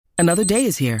Another day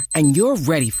is here, and you're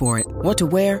ready for it. What to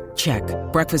wear? Check.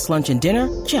 Breakfast, lunch, and dinner?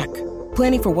 Check.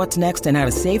 Planning for what's next and how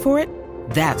to save for it?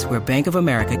 That's where Bank of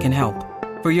America can help.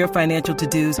 For your financial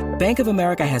to-dos, Bank of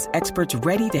America has experts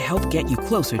ready to help get you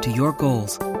closer to your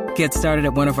goals. Get started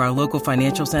at one of our local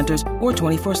financial centers or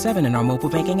 24/7 in our mobile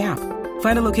banking app.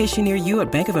 Find a location near you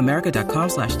at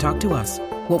bankofamerica.com/talktous.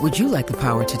 What would you like the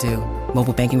power to do?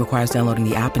 Mobile banking requires downloading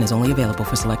the app and is only available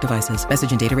for select devices.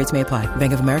 Message and data rates may apply.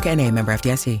 Bank of America N.A., member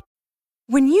FDIC.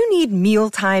 When you need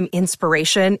mealtime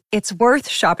inspiration, it's worth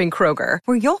shopping Kroger,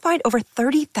 where you'll find over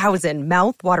 30,000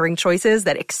 mouth-watering choices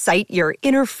that excite your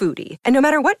inner foodie. And no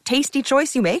matter what tasty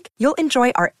choice you make, you'll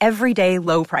enjoy our everyday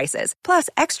low prices, plus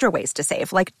extra ways to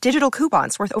save, like digital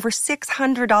coupons worth over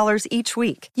 $600 each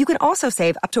week. You can also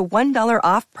save up to $1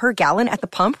 off per gallon at the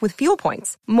pump with fuel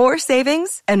points. More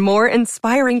savings and more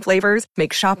inspiring flavors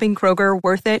make shopping Kroger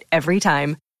worth it every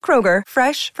time. Kroger,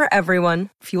 fresh for everyone.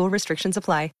 Fuel restrictions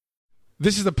apply.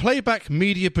 This is a Playback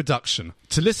Media production.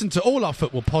 To listen to all our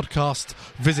football podcasts,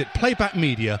 visit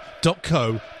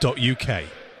playbackmedia.co.uk.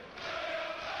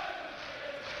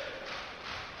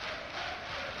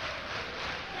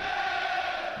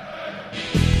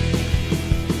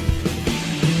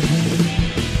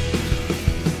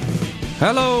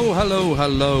 Hello, hello,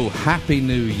 hello. Happy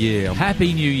New Year.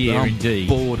 Happy New Year, I'm indeed.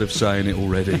 Bored of saying it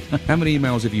already. How many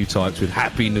emails have you typed with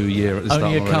Happy New Year at the start?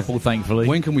 Only a already? couple, thankfully.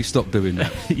 When can we stop doing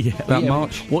that?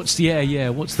 March? What's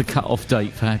the cut-off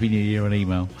date for Happy New Year on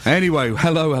email? Anyway,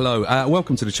 hello.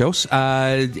 Welcome to the Chelsea.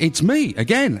 It's me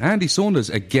again, Andy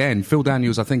Saunders again. Phil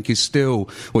Daniels, I think, is still...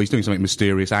 Well, he's doing something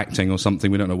mysterious, acting or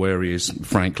something. We don't know where he is,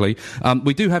 frankly.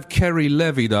 We do have Kerry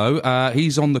Levy, though.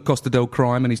 He's on the Costa del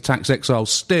Crime and his tax exile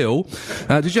still.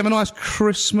 Did you have a nice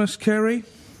Christmas, Kerry?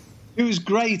 It was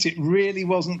great. It really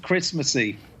wasn't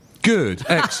Christmassy. Good,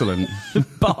 excellent.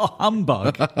 Bar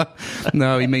humbug.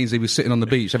 No, he means he was sitting on the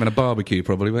beach having a barbecue,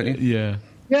 probably, weren't you? Yeah.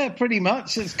 Yeah, pretty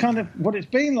much. It's kind of what it's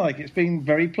been like. It's been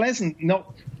very pleasant. No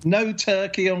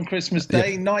turkey on Christmas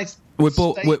Day. Yeah. Nice. We're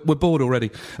bored already.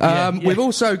 We've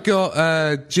also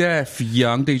got Jeff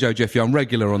Young, DJ Jeff Young,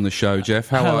 regular on the show. Jeff,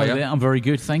 how are you? There. I'm very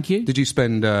good, thank you. Did you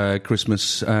spend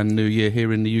Christmas and New Year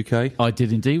here in the UK? I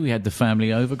did indeed. We had the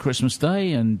family over Christmas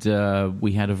Day and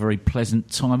we had a very pleasant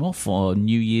time off on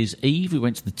New Year's Eve. We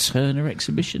went to the Turner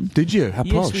exhibition. Did you? How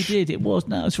posh? Yes, we did. It was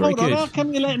very good. How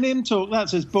come you're letting him talk?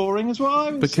 That's as boring as what I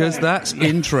was Because saying. That's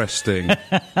interesting.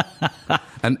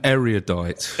 An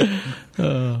erudite.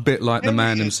 Bit like the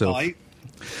man himself.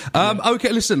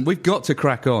 Okay, listen, we've got to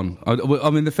crack on. I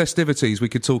mean, the festivities, we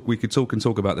could talk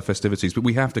about the festivities, but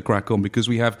we have to crack on because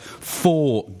we have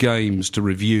 4 games to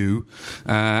review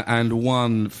and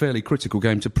one fairly critical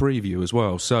game to preview as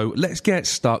well. So let's get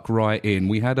stuck right in.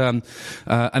 We had an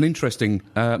interesting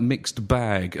mixed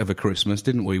bag of a Christmas,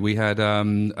 didn't we? We had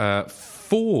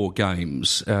 4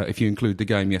 games, if you include the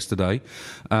game yesterday.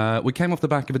 We came off the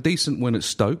back of a decent win at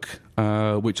Stoke,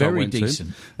 which very I went decent.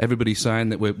 to. Everybody's saying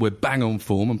that we're bang on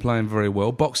form and playing very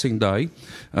well. Boxing Day,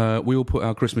 we all put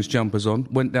our Christmas jumpers on,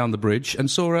 went down the bridge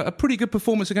and saw a pretty good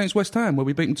performance against West Ham where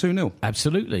we beat them 2-0.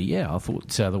 Absolutely, yeah. I thought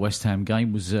the West Ham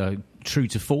game was true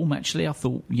to form, actually. I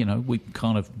thought, we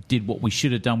kind of did what we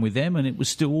should have done with them and it was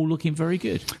still all looking very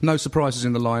good. No surprises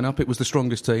in the lineup. It was the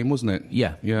strongest team, wasn't it?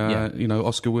 Yeah.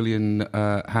 Oscar Willian,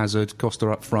 Hazard, Costa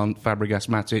up front, Fabregas,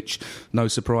 Matic. No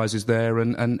surprises there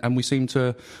and we seemed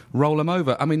to roll them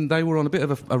over. I mean, they were on a bit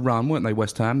of a run, weren't they,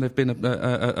 West Ham? They've been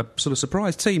a sort of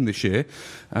surprise team this year,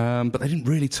 but they didn't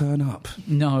really turn up.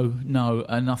 No,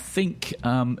 and I think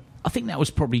that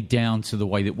was probably down to the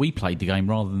way that we played the game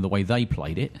rather than the way they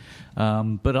played it.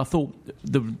 But I thought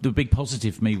the big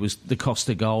positive for me was the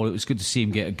Costa goal. It was good to see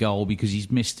him get a goal because he's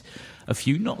missed a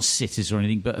few, not sitters or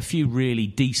anything, but a few really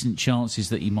decent chances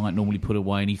that he might normally put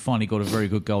away, and he finally got a very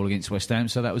good goal against West Ham,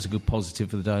 so that was a good positive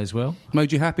for the day as well.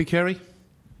 Made you happy, Kerry?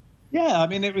 Yeah, I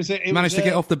mean, it managed to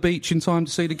get off the beach in time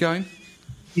to see the game?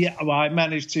 Yeah, well, I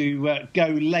managed to go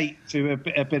late to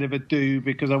a bit of a do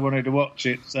because I wanted to watch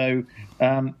it. So,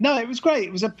 no, it was great.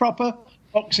 It was a proper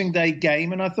Boxing Day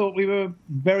game, and I thought we were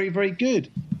very, very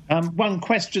good. One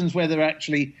questions whether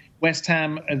actually West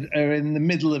Ham are in the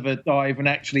middle of a dive and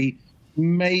actually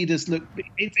made us look...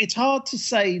 It's hard to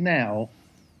say now,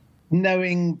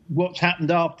 knowing what's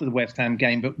happened after the West Ham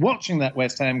game, but watching that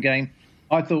West Ham game,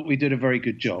 I thought we did a very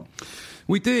good job.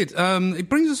 We did. It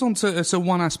brings us on to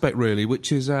one aspect, really,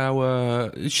 which is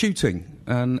our shooting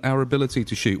and our ability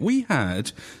to shoot. We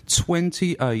had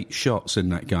 28 shots in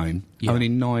that game, only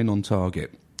 9 on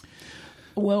target.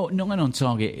 Well, 9 on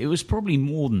target. It was probably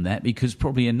more than that because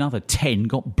probably another 10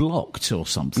 got blocked or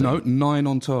something. No, 9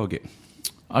 on target.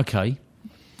 Okay.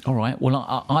 All right.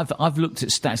 Well, I've looked at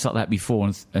stats like that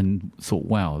before and thought,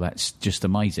 wow, that's just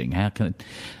amazing. How can it...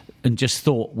 And just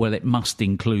thought, well, it must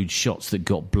include shots that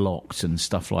got blocked and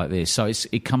stuff like this. So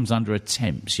it comes under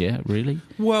attempts, yeah? Really?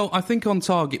 Well, I think on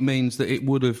target means that it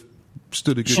would have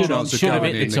stood a good chance of should have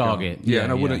going hit in the target. goal. Yeah,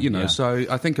 and I wouldn't, So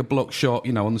I think a block shot,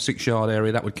 on the 6-yard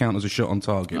area, that would count as a shot on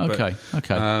target. Okay.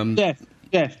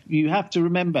 Jeff, you have to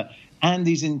remember,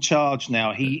 Andy's in charge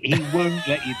now. He won't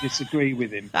let you disagree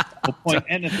with him or point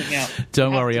anything out.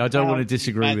 Don't worry, I don't want to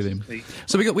disagree with him.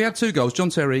 So we had 2 goals.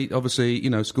 John Terry obviously,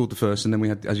 scored the first, and then we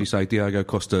had, as you say, Diogo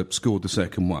Costa scored the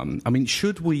second one. I mean,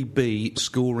 should we be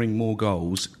scoring more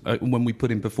goals when we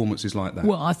put in performances like that?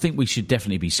 Well, I think we should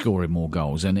definitely be scoring more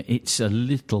goals, and it's a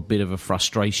little bit of a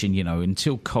frustration,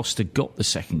 until Costa got the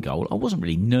second goal. I wasn't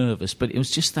really nervous, but it was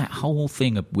just that whole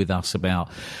thing with us about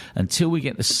until we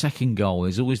get the second goal,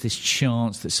 there's always this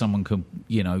chance that someone can,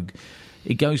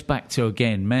 it goes back to,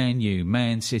 again, Man U,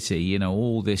 Man City,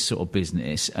 all this sort of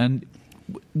business. And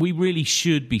we really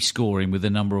should be scoring with the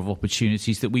number of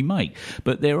opportunities that we make.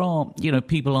 But there are,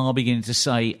 people are beginning to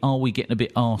say, are we getting a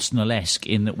bit Arsenal-esque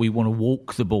in that we want to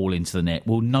walk the ball into the net?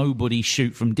 Will nobody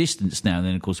shoot from distance now? And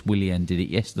then, of course, Willian did it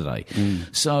yesterday.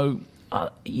 So, I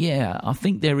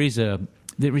think there is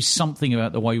something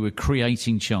about the way we're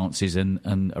creating chances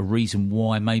and a reason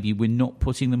why maybe we're not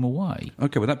putting them away.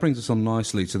 OK, well, that brings us on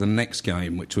nicely to the next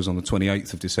game, which was on the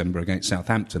 28th of December against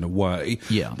Southampton away,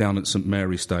 down at St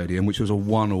Mary's Stadium, which was a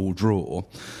 1-1 draw.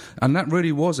 And that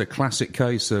really was a classic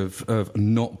case of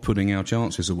not putting our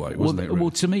chances away, wasn't it? Really?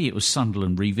 Well, to me, it was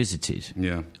Sunderland revisited.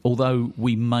 Yeah. Although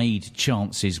we made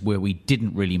chances where we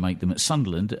didn't really make them at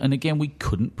Sunderland, and again, we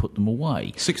couldn't put them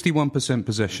away. 61%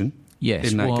 possession.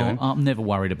 Yes, in that game. I'm never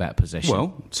worried about possession.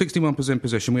 Well, 61%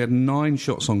 possession. We had 9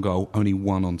 shots on goal, only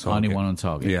 1 on target. Only 1 on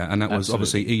target. Yeah, and that was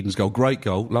obviously Eden's goal. Great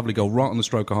goal, lovely goal, right on the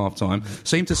stroke of half-time.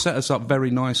 Seemed to set us up very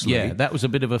nicely. Yeah, that was a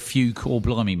bit of a few core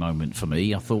blimey moment for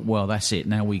me. I thought, well, that's it,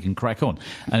 now we can crack on.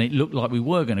 And it looked like we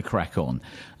were going to crack on.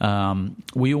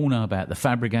 We all know about the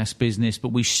Fabregas business,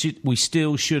 but we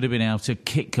still should have been able to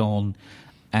kick on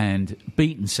and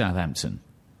beaten Southampton.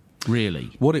 Really.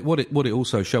 What it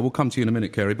also showed, we'll come to you in a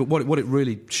minute, Kerry, but what it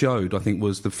really showed, I think,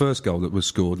 was the first goal that was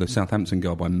scored, the Southampton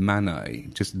goal by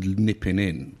Mane, just nipping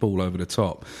in, ball over the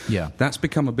top. Yeah. That's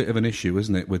become a bit of an issue,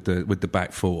 isn't it, with the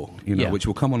back four, which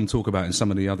we'll come on and talk about in some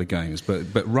of the other games. But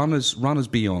runners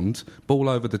beyond, ball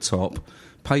over the top,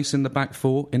 pace in the back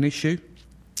four, an issue?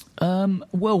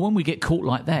 Well, when we get caught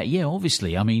like that, yeah,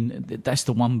 obviously. I mean, that's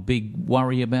the one big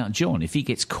worry about John. If he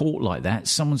gets caught like that,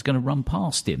 someone's going to run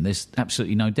past him. There's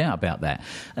absolutely no doubt about that.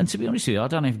 And to be honest with you, I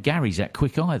don't know if Gary's that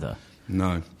quick either.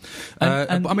 No.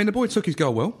 I mean, the boy took his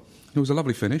goal well. It was a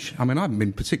lovely finish. I mean, I haven't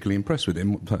been particularly impressed with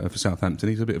him for Southampton.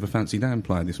 He's a bit of a fancy Dan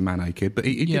player, this Mane kid, but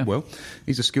he did well.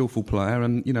 He's a skillful player,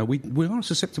 and, we are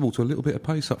susceptible to a little bit of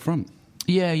pace up front.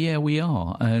 Yeah, we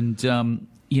are. And...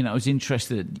 I was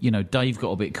interested, Dave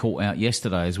got a bit caught out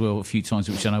yesterday as well a few times,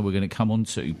 which I know we're going to come on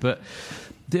to. But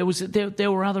there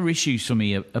were other issues for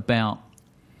me about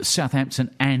Southampton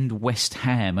and West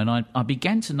Ham. And I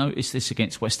began to notice this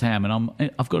against West Ham, and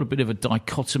I've got a bit of a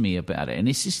dichotomy about it. And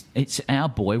it's our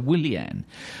boy, Willian.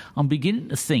 I'm beginning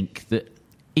to think that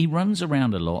he runs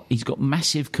around a lot. He's got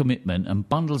massive commitment and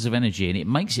bundles of energy, and it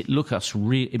makes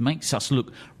us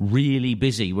look really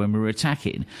busy when we're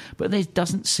attacking. But there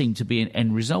doesn't seem to be an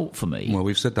end result for me. Well,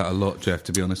 we've said that a lot, Jeff,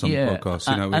 to be honest, on the podcast.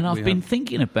 I've been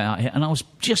thinking about it, and I was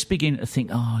just beginning to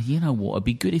think, you know what? It'd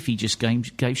be good if he just gave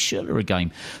Schürrle a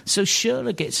game. So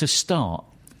Schürrle gets a start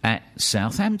at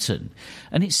Southampton,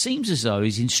 and it seems as though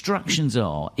his instructions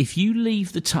are: if you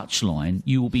leave the touchline,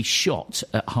 you will be shot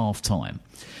at half time.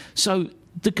 So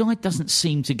the guy doesn't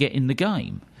seem to get in the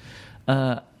game.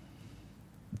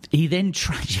 He then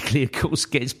tragically, of course,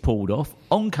 gets pulled off.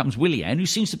 On comes Willian, who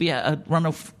seems to be able to run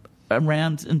off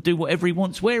around and do whatever he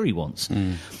wants, where he wants.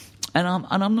 And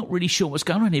I'm not really sure what's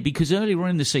going on here, because earlier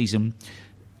on in the season,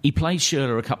 he played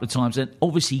Schürrle a couple of times and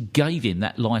obviously gave him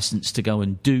that licence to go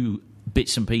and do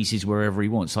bits and pieces wherever he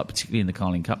wants, like particularly in the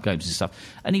Carling Cup games and stuff.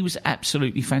 And he was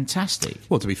absolutely fantastic.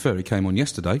 Well, to be fair, he came on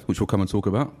yesterday, which we'll come and talk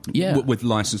about, with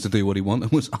licence to do what he wanted,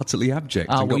 and was utterly abject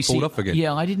and got pulled off again.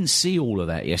 Yeah, I didn't see all of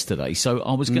that yesterday, so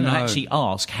I was going to actually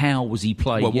ask, how was he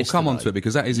playing yesterday? Well, we'll come on to it,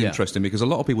 because that is interesting, because a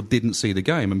lot of people didn't see the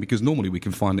game, and because normally we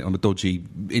can find it on a dodgy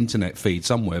internet feed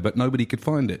somewhere, but nobody could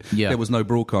find it. Yeah. There was no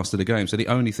broadcast of the game, so the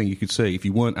only thing you could see if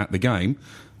you weren't at the game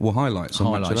were highlights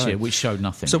on Match Today. Which showed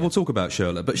nothing. So we'll talk about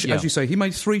Schürrle. But as you say, he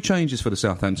made 3 changes for the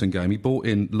Southampton game. He brought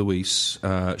in Luis,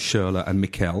 Schürrle and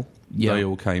Mikel. Yeah. They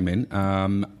all came in.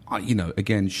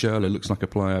 again, Schürrle looks like a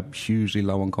player hugely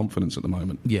low on confidence at the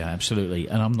moment. Yeah, absolutely.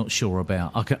 And I'm not sure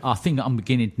about... I think I'm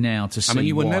beginning now to see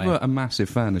you were why. never a massive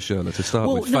fan of Schürrle to start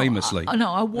with, famously.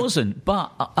 No, I wasn't,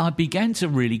 but I began to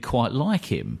really quite like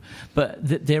him. But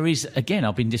there is, again,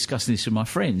 I've been discussing this with my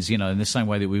friends, in the same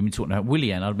way that we've been talking about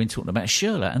Willian, I've been talking about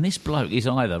Schürrle, and this bloke is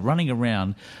either running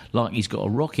around like he's got a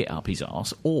rocket up his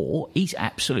arse, or he's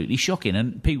absolutely shocking.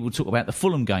 And people talk about the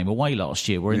Fulham game away last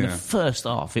year, where in the first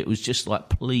half it was just like,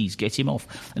 please get him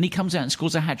off. And he comes out and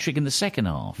scores a hat-trick in the second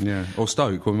half. Yeah, or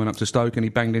Stoke, when we went up to Stoke and he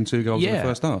banged in 2 goals in the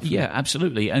first half. Yeah,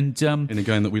 absolutely. And in a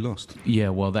game that we lost. Yeah,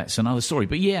 well, that's another story.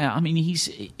 But yeah, I mean,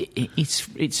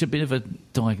 it's a bit of a...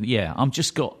 Yeah, I've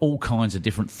just got all kinds of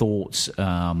different thoughts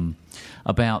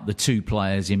about the two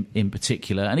players in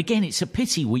particular. And again, it's a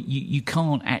pity you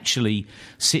can't actually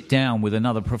sit down with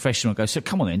another professional and go, so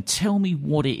come on then, tell me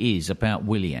what it is about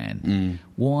Willian.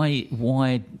 Why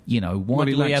do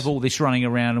we have all this running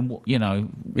around and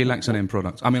he lacks an end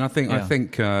product. I mean, I think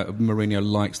Mourinho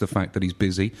likes the fact that he's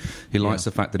busy. He likes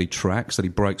the fact that he tracks, that he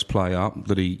breaks play up,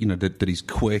 that he that he's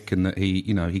quick, and that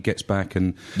he gets back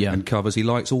and covers. He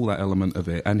likes all that element of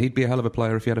it, and he'd be a hell of a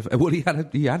player if he had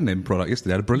he had an end product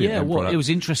yesterday. He had a brilliant end product. It was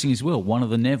interesting as well. One of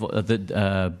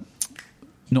the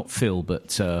not Phil,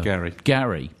 but Gary.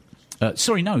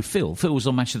 Phil. Phil was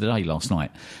on Match of the Day last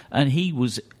night, and he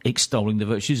was extolling the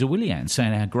virtues of Willian,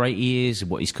 saying how great he is,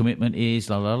 what his commitment is,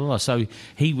 la la la. So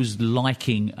he was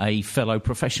liking a fellow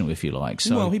professional, if you like.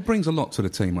 So, well, he brings a lot to the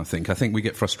team, I think. I think we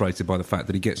get frustrated by the fact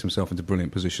that he gets himself into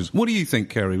brilliant positions. What do you think,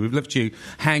 Kerry? We've left you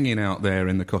hanging out there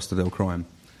in the Costa del Crime.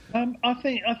 I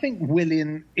think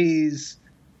Willian is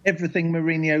everything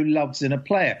Mourinho loves in a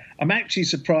player. I'm actually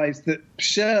surprised that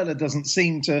Schürrle doesn't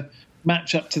seem to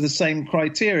match up to the same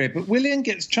criteria. But Willian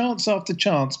gets chance after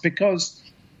chance because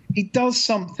he does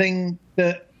something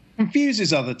that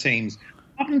confuses other teams.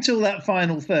 Up until that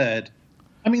final third,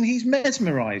 I mean, he's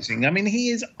mesmerising. I mean, he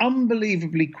is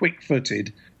unbelievably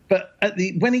quick-footed. But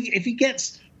if he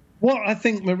gets... What I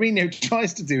think Mourinho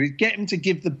tries to do is get him to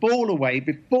give the ball away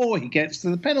before he gets to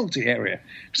the penalty area.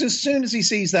 Because as soon as he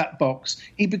sees that box,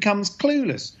 he becomes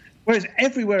clueless. Whereas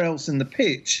everywhere else in the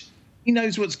pitch, he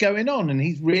knows what's going on, and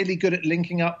he's really good at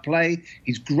linking up play.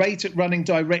 He's great at running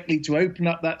directly to open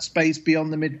up that space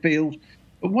beyond the midfield.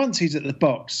 But once he's at the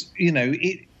box,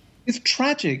 it's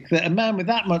tragic that a man with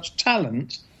that much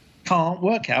talent can't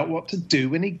work out what to do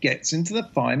when he gets into the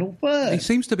final third. He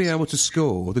seems to be able to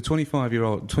score the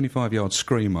 25-yard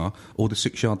screamer or the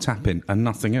 6-yard tap-in and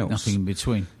nothing else. Nothing in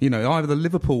between. Either the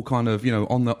Liverpool kind of,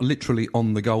 literally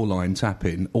on the goal line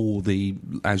tap-in, or the,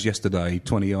 as yesterday,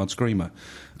 20-yard screamer.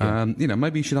 Yeah.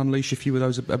 Maybe you should unleash a few of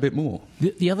those a bit more.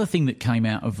 The other thing that came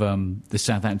out of the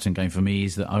Southampton game for me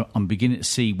is that I'm beginning to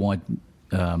see why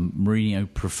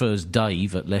Mourinho prefers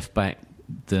Dave at left back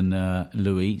than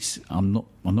Luis. I'm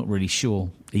not really sure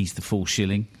he's the full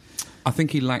shilling. I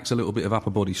think he lacks a little bit of upper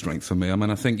body strength for me. I mean,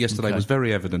 I think yesterday was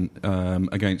very evident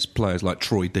against players like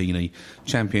Troy Deeney,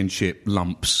 championship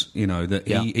lumps. That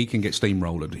he can get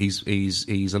steamrolled.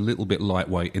 He's a little bit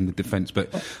lightweight in the defence,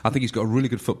 but I think he's got a really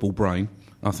good football brain.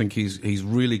 I think he's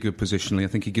really good positionally. I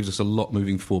think he gives us a lot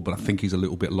moving forward, but I think he's a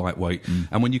little bit lightweight.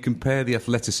 And when you compare the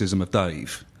athleticism of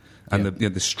Dave and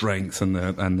the strength and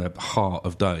the heart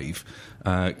of Dave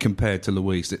compared to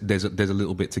Luis, there's a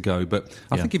little bit to go. But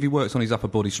I think if he works on his upper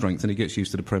body strength and he gets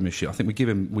used to the Premiership, I think we give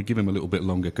him a little bit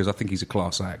longer, because I think he's a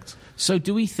class act. So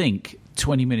do we think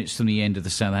 20 minutes from the end of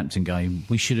the Southampton game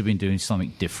we should have been doing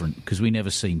something different, because we never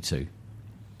seem to?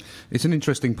 It's an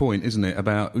interesting point, isn't it,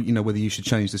 about whether you should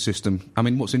change the system. I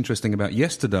mean, what's interesting about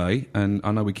yesterday, and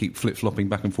I know we keep flip-flopping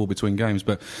back and forth between games,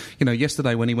 but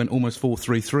yesterday when he went almost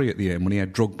 4-3-3 at the end, when he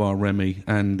had Drogba, Remy,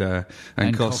 and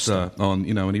Costa on,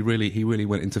 and he really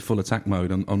went into full attack mode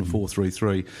on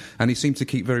 4-3-3, and he seemed to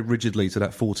keep very rigidly to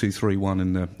that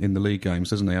 4-2-3-1 in the league games,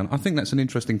 doesn't he? And I think that's an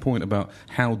interesting point about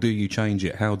how do you change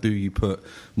it? How do you put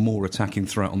more attacking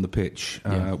threat on the pitch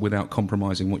without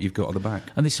compromising what you've got at the back?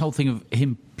 And this whole thing of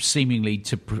him seemingly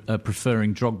to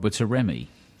preferring Drogba to Remy,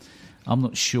 I'm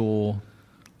not sure.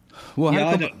 Well,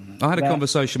 I had a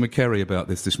conversation with Kerry about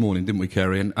this morning, didn't we,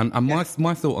 Kerry? And my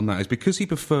thought on that is, because he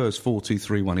prefers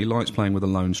 4-2-3-1, he likes playing with a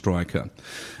lone striker.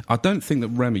 I don't think that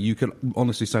Remy, you can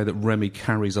honestly say that Remy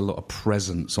carries a lot of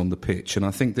presence on the pitch. And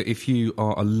I think that if you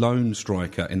are a lone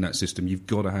striker in that system, you've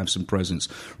got to have some presence.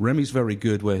 Remy's very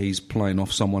good where he's playing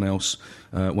off someone else,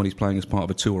 when he's playing as part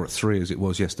of a 2 or a 3, as it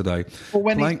was yesterday. Or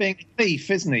when he's being a thief,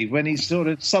 isn't he? When he sort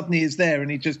of suddenly is there and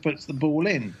he just puts the ball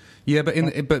in. Yeah,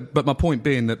 but my point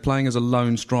being that playing as a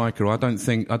lone striker, I don't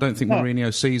think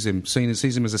Mourinho sees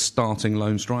him as a starting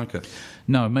lone striker.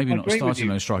 No, maybe not a starting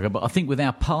lone striker, but I think with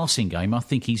our passing game, I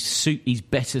think he's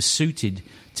better suited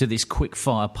to this quick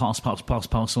fire pass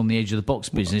on the edge of the box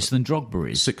business than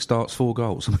Drogba is. 6 starts, 4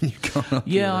 goals. I mean, you can't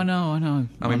argue Yeah, that. I know.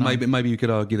 I mean, maybe you could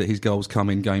argue that his goals come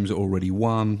in games that are already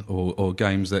won, or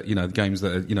games that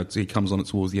he comes on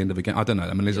towards the end of a game. I don't know.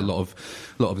 I mean, there's a lot of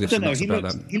ifs and buts about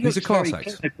that. He's a class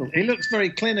act. He looks very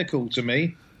clinical to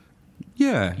me.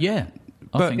 Yeah.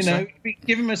 I think so.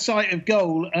 Give him a sight of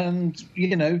goal, and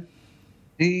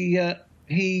he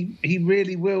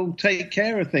really will take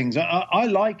care of things. I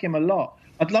like him a lot.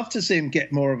 I'd love to see him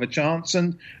get more of a chance,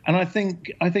 and I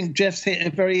think Jeff's hit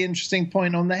a very interesting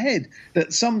point on the head,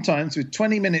 that sometimes with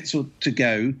 20 minutes to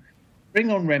go, bring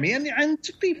on Remy, and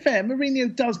to be fair,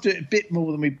 Mourinho does do it a bit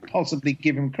more than we possibly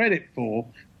give him credit for,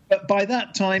 but by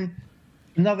that time,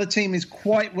 another team is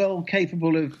quite well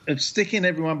capable of sticking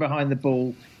everyone behind the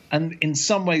ball, and in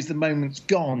some ways the moment's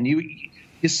gone. You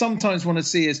sometimes want to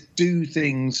see us do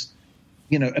things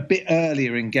a bit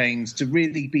earlier in games to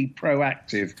really be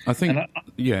proactive. I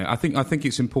think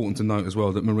it's important to note as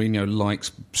well that Mourinho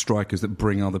likes strikers that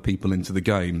bring other people into the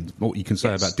game. What you can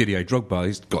say about Didier Drogba,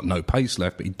 he's got no pace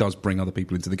left, but he does bring other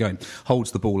people into the game.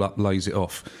 Holds the ball up, lays it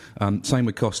off. Same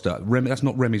with Costa. Remy, that's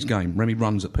not Remy's game. Remy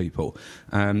runs at people.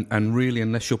 And really,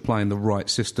 unless you're playing the right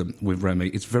system with Remy,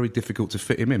 it's very difficult to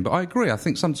fit him in. But I agree. I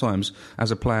think sometimes as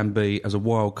a plan B, as a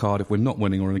wild card, if we're not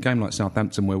winning, or in a game like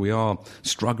Southampton where we are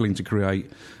struggling to create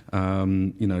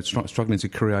some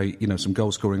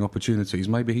goal-scoring opportunities,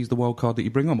 maybe he's the wild card that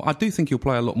you bring on. I do think he'll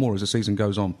play a lot more as the season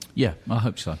goes on. Yeah, I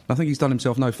hope so. I think he's done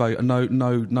himself no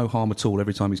harm at all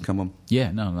every time he's come on.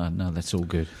 Yeah, no, that's all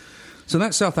good. So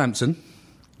that's Southampton.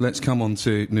 Let's come on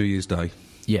to New Year's Day.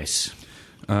 Yes.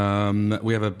 We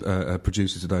have a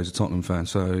producer today who's a Tottenham fan,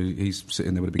 so he's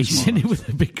sitting there with a big smile. He's sitting with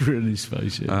a big grin on his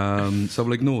face, yeah. So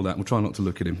we'll ignore that. We'll try not to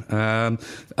look at him. A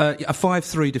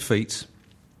 5-3 defeat.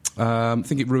 I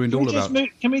think it ruined all of that.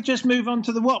 Can we just move on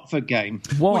to the Watford game?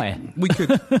 Why? We could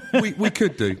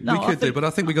do. But I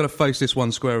think we've got to face this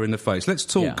one square in the face. Let's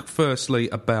talk firstly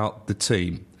about the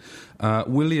team.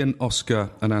 Willian,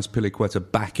 Oscar and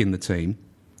Azpilicueta back in the team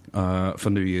for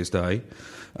New Year's Day.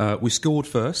 We scored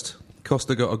first.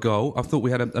 Costa got a goal. I thought we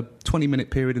had a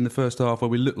 20-minute period in the first half where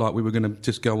we looked like we were going to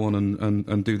just go on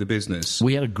and do the business.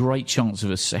 We had a great chance of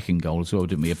a second goal as well,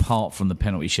 didn't we? Apart from the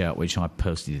penalty shout, which I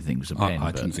personally didn't think was a pen.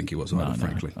 I didn't think it was either,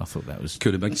 frankly. I thought that was...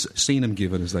 Could have been seen them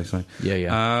given, as they say.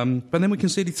 Yeah. But then we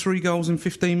conceded 3 goals in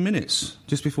 15 minutes,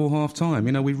 just before half-time.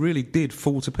 We really did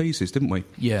fall to pieces, didn't we?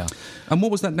 Yeah. And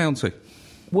what was that down to?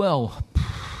 Well,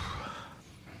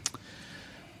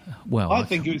 I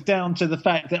think it was down to the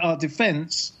fact that our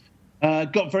defence...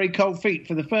 got very cold feet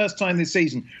for the first time this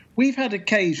season. We've had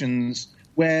occasions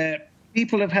where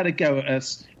people have had a go at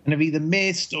us and have either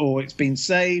missed or it's been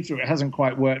saved or it hasn't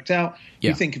quite worked out.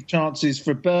 Yeah. You think of chances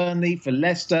for Burnley, for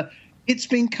Leicester. It's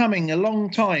been coming a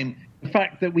long time. The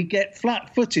fact that we get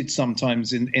flat-footed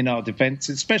sometimes in our defence,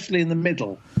 especially in the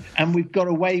middle, and we've got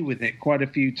away with it quite a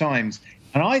few times.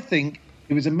 And I think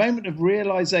it was a moment of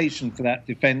realisation for that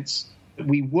defence that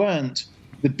we weren't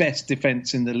the best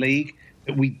defence in the league,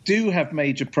 that we do have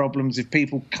major problems if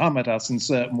people come at us in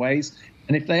certain ways.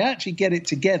 And if they actually get it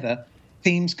together,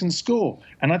 teams can score.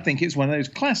 And I think it's one of those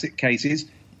classic cases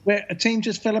where a team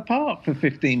just fell apart for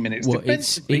 15 minutes. Well,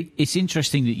 it's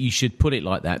interesting that you should put it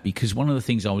like that, because one of the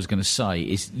things I was going to say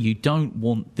is you don't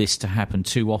want this to happen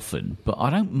too often, but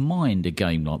I don't mind a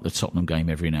game like the Tottenham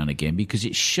game every now and again, because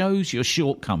it shows your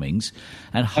shortcomings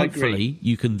and hopefully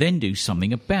you can then do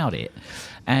something about it.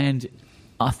 And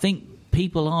I think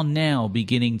people are now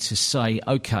beginning to say,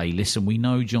 OK, listen, we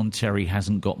know John Terry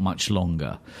hasn't got much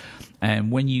longer.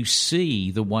 And when you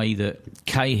see the way that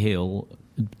Cahill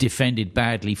defended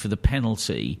badly for the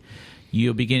penalty,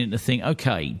 you're beginning to think,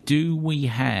 OK, do we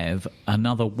have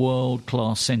another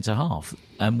world-class centre-half?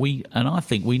 And I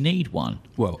think we need one.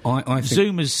 Well, I think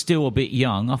Zuma's still a bit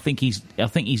young. I think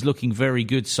he's looking very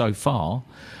good so far.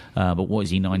 But what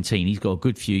is he, 19? He's got a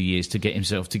good few years to get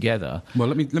himself together. Well,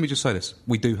 let me just say this: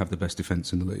 we do have the best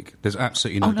defence in the league. There's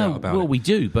absolutely no doubt about it. Well, we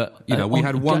do, but we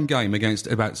had one game against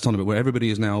Tottenham where everybody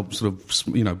is now sort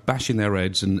of bashing their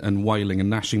heads and wailing and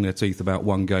gnashing their teeth about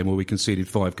one game where we conceded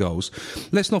 5 goals.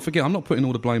 Let's not forget, I'm not putting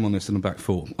all the blame on this in the back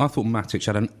four. I thought Matic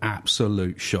had an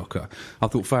absolute shocker. I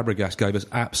thought Fabregas gave us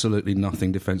absolutely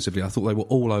nothing defensively. I thought they were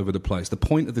all over the place. The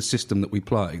point of the system that we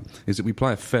play is that we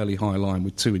play a fairly high line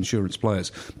with 2 insurance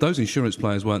players. Those insurance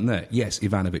players weren't there. Yes,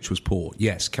 Ivanovic was poor.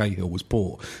 Yes, Cahill was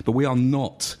poor. But we are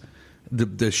not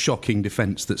the shocking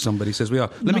defence that somebody says we are.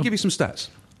 Let me give you some stats.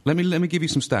 Let me give you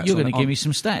some stats. You're going to give me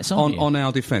some stats, aren't you? On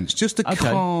our defence. Just to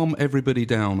calm everybody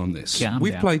down on this.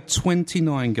 We've played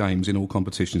 29 games in all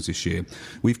competitions this year.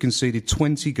 We've conceded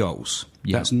 20 goals.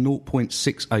 Yep. That's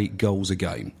 0.68 goals a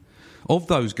game. Of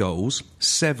those goals,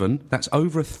 7, that's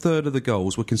over a third of the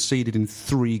goals, were conceded in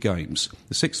 3 games.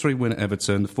 The 6-3 win at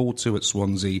Everton, the 4-2 at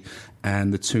Swansea,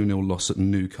 and the 2-0 loss at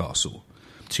Newcastle.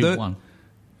 2-1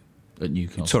 at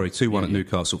Newcastle. Sorry, 2-1 at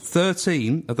Newcastle.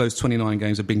 13 of those 29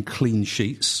 games have been clean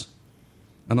sheets.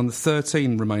 And on the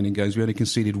 13 remaining games, we only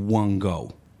conceded 1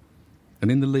 goal. And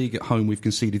in the league at home, we've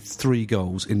conceded 3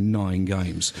 goals in 9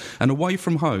 games. And away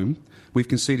from home, we've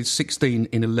conceded 16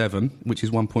 in 11, which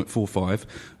is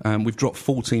 1.45. We've dropped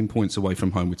 14 points away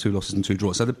from home with 2 losses and 2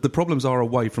 draws. So the problems are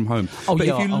away from home. Oh, but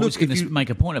yeah, I was going to make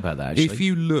a point about that, actually. If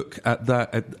you look at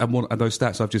that, at those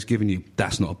stats I've just given you,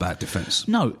 that's not a bad defence.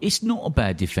 No, it's not a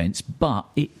bad defence, but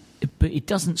it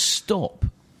doesn't stop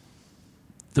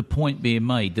the point being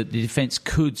made that the defence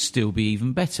could still be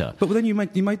even better. But then you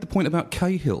made the point about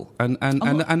Cahill and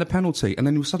the penalty, and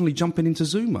then you're suddenly jumping into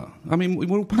Zuma. I mean,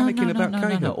 we're all panicking about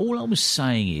Cahill. No. All I was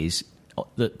saying is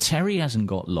that Terry hasn't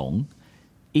got long.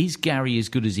 Is Gary as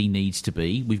good as he needs to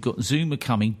be? We've got Zuma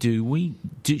coming.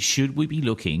 Should we be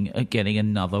looking at getting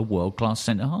another world-class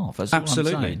centre-half? That's what I'm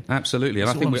saying. Absolutely. And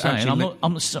that's I think what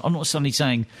I'm saying. I'm not suddenly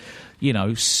saying,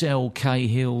 sell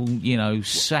Cahill,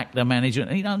 sack the manager.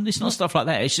 It's not stuff like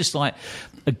that. It's just like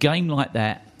a game like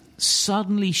that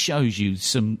suddenly shows you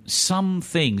some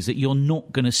things that you're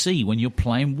not going to see when you're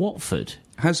playing Watford.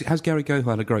 Has Gary Cahill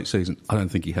had a great season? I don't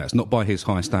think he has. Not by his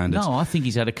high standards. No, I think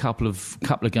he's had a couple of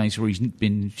games where he's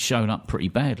been shown up pretty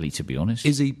badly, to be honest.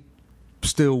 Is he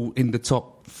still in the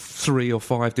top 3 or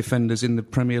 5 defenders in the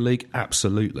Premier League?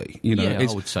 Absolutely. I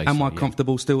would say am I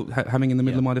comfortable still having in the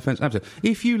middle of my defence? Absolutely.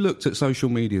 If you looked at social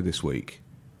media this week,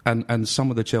 and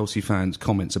some of the Chelsea fans'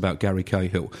 comments about Gary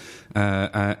Cahill,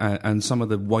 and some of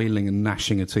the wailing and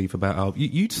gnashing of teeth about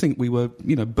you'd think we were,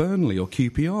 Burnley or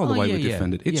QPR the way we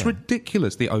defended. It's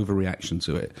ridiculous, the overreaction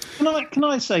to it. Can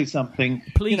I say something?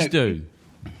 Please do.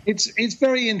 It's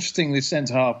very interesting, this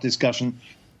centre-half discussion.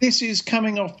 This is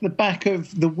coming off the back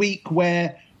of the week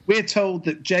where we're told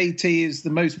that JT is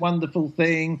the most wonderful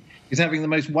thing, he's having the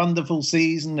most wonderful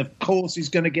season, of course he's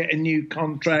going to get a new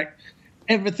contract.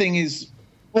 Everything is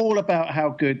all about how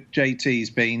good JT's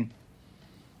been.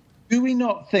 Do we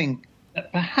not think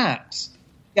that perhaps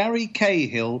Gary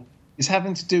Cahill is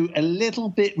having to do a little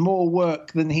bit more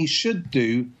work than he should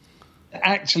do to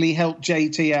actually help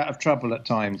JT out of trouble at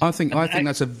times? I think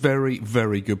that's a very,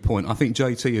 very good point. I think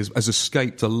JT has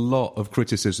escaped a lot of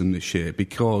criticism this year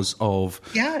because of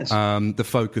the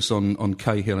focus on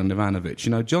Cahill and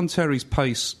Ivanovic. John Terry's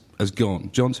pace has gone.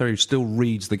 John Terry still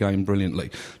reads the game brilliantly.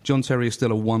 John Terry is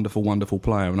still a wonderful, wonderful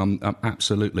player, and I'm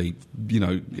absolutely,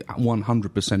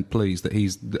 100% pleased that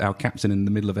he's our captain in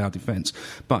the middle of our defence.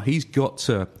 But he's got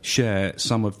to share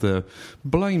some of the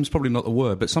blame's probably not the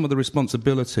word, but some of the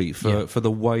responsibility for the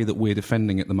way that we're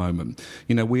defending at the moment.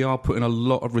 We are putting a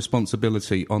lot of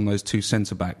responsibility on those 2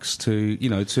 centre backs to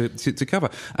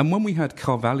cover. And when we had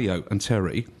Carvalho and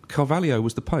Terry, Carvalho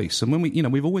was the pace, and when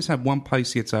we've always had one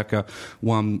pacey attacker,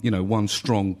 one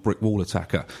strong brick wall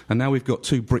attacker, and now we've got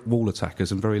 2 brick wall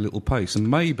attackers and very little pace. And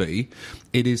maybe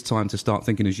it is time to start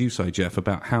thinking, as you say, Jeff,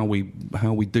 about how we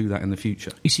do that in the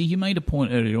future. You see, you made a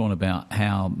point earlier on about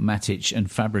how Matic and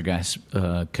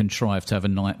Fabregas contrived to have a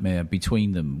nightmare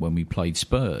between them when we played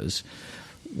Spurs.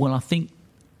 Well, I think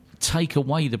take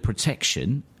away the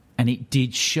protection, and it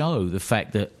did show the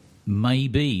fact that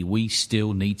maybe we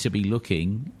still need to be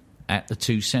looking at the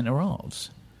 2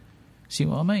 centre-halves. See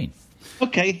what I mean?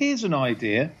 OK, here's an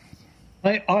idea.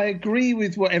 I agree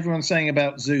with what everyone's saying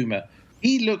about Zuma.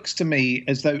 He looks to me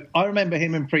as though... I remember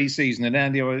him in pre-season, and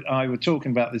Andy and I were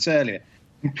talking about this earlier.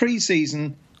 In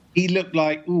pre-season, he looked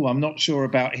like, I'm not sure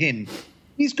about him.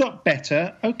 He's got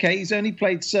better. OK, he's only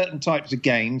played certain types of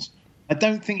games. I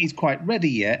don't think he's quite ready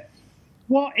yet.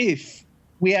 What if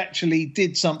we actually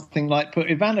did something like put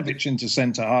Ivanovic into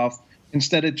centre-half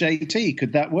instead of JT?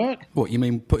 Could that work? What, you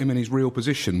mean put him in his real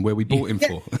position where we bought him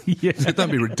for? Yeah.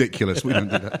 Don't be ridiculous. We don't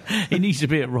do that. He needs to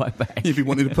be at right back. If you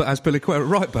wanted to put Azpilicueta at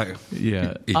right back.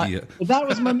 Yeah. Idiot. That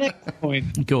was my next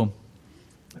point. Go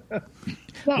on.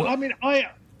 I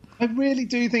really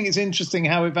do think it's interesting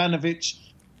how Ivanovic,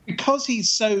 because he's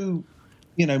so,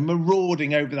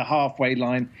 marauding over the halfway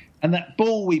line, and that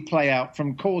ball we play out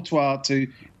from Courtois to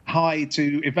high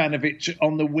to Ivanovic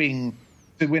on the wing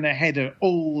to win a header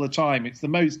all the time. It's the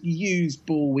most used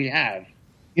ball we have.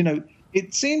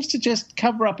 It seems to just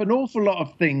cover up an awful lot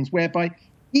of things whereby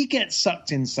he gets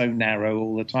sucked in so narrow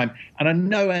all the time. And I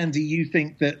know, Andy, you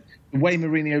think that the way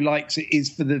Mourinho likes it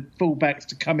is for the fullbacks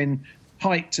to come in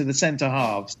tight to the centre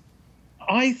halves.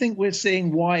 I think we're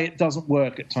seeing why it doesn't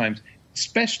work at times,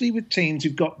 especially with teams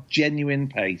who've got genuine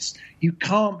pace. You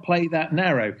can't play that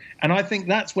narrow. And I think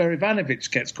that's where Ivanovic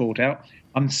gets caught out.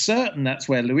 I'm certain that's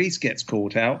where Luis gets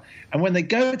caught out. And when they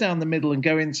go down the middle and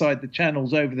go inside the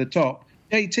channels over the top,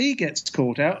 JT gets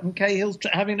caught out and Cahill's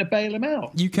having to bail him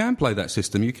out. You can play that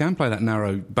system. You can play that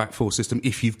narrow back four system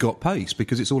if you've got pace,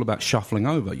 because it's all about shuffling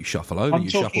over. You shuffle over, you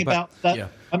shuffle back.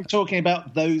 I'm talking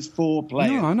about those four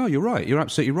players. No, I know, you're right. You're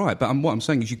absolutely right. But what I'm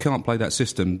saying is you can't play that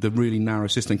system, the really narrow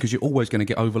system, because you're always going to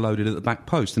get overloaded at the back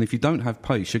post. And if you don't have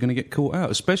pace, you're going to get caught out,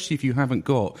 especially if you haven't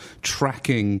got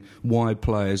tracking wide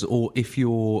players, or if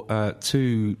your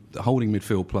two holding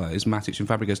midfield players, Matic and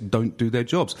Fabregas, don't do their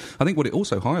jobs. I think what it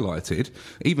also highlighted,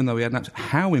 even though he had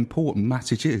how important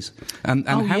Matic is, and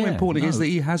how important it is that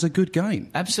he has a good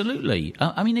game. Absolutely.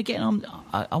 I mean, again,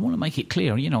 I want to make it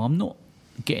clear, I'm not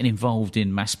getting involved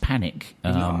in mass panic.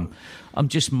 I'm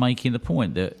just making the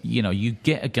point that, you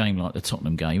get a game like the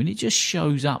Tottenham game and it just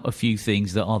shows up a few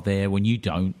things that are there when you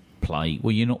don't play,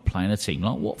 when you're not playing a team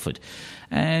like Watford.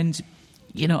 And,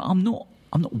 I'm not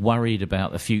worried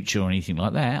about the future or anything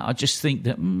like that. I just think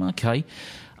that, okay.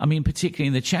 I mean, particularly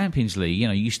in the Champions League,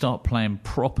 you start playing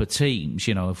proper teams,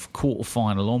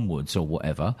 quarter-final onwards or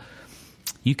whatever.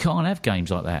 You can't have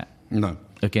games like that. No.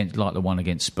 Like the one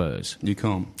against Spurs. You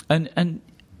can't. And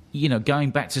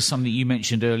going back to something you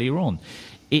mentioned earlier on,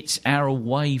 it's our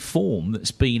away form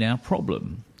that's been our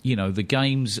problem. The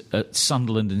games at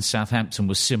Sunderland and Southampton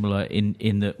were similar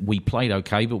in that we played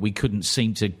okay, but we couldn't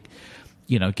seem to,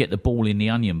 get the ball in the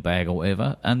onion bag or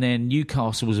whatever. And then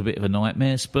Newcastle was a bit of a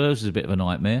nightmare. Spurs was a bit of a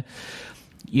nightmare.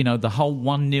 The whole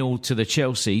 1-0 to the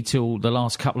Chelsea till the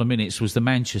last couple of minutes was the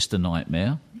Manchester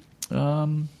nightmare.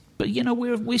 But,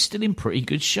 we're still in pretty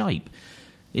good shape.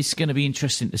 It's going to be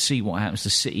interesting to see what happens to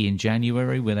City in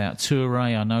January without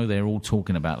Touré. I know they're all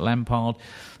talking about Lampard.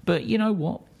 But you know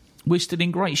what? We're still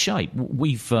in great shape.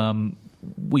 We've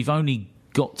only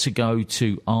got to go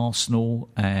to Arsenal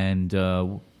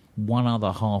and one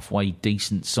other halfway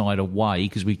decent side away,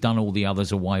 because we've done all the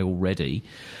others away already.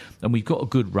 And we've got a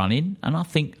good run in, and I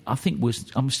think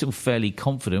I'm still fairly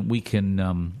confident we can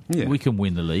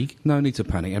win the league. No need to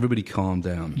panic. Everybody calm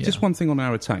down. Yeah. Just one thing on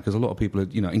our attack, because a lot of people,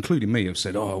 including me, have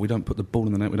said, we don't put the ball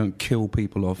in the net, we don't kill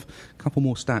people off. A couple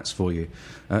more stats for you.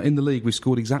 In the league, we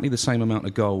scored exactly the same amount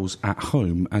of goals at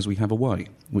home as we have away,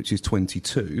 which is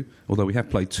 22, although we have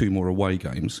played 2 more away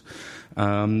games.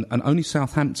 And only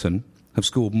Southampton have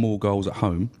scored more goals at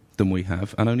home than we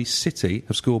have, and only City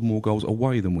have scored more goals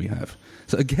away than we have.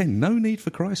 So again, no need for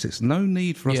crisis, no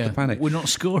need for us to panic. We're not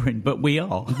scoring, but we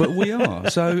are. But we are.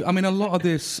 So I mean, a lot of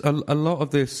this, and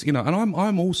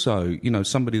I'm also,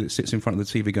 somebody that sits in front of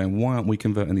the TV going, why aren't we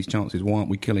converting these chances? Why aren't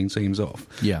we killing teams off?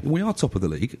 Yeah, we are top of the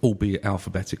league, albeit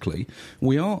alphabetically.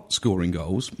 We are scoring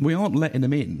goals. We aren't letting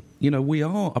them in. We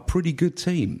are a pretty good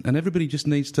team, and everybody just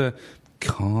needs to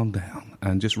calm down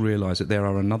and just realise that there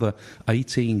are another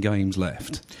 18 games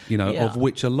left, of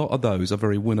which a lot of those are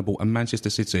very winnable. And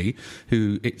Manchester City,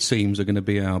 who it seems are going to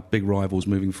be our big rivals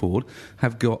moving forward,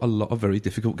 have got a lot of very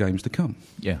difficult games to come.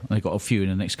 Yeah, they've got a few in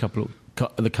the next couple of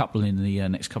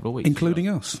weeks. Including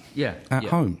us. Yeah. At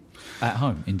home. At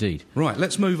home, indeed. Right,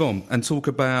 let's move on and talk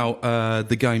about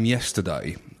the game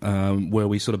yesterday, where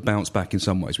we sort of bounced back in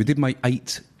some ways. We did make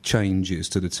 8 changes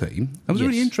to the team. It was a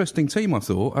really interesting team, I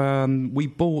thought. We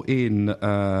brought in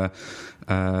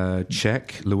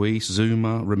Cech, Luis,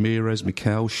 Zuma, Ramirez,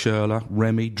 Mikel, Schürrle,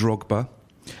 Remy, Drogba.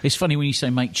 It's funny when you say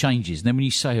make changes, and then when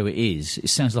you say who it is, it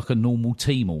sounds like a normal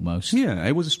team almost. Yeah,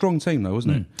 it was a strong team though,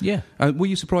 wasn't it? Yeah. Were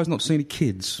you surprised not to see any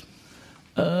kids?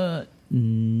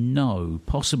 No,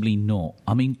 possibly not.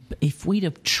 I mean, if we'd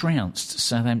have trounced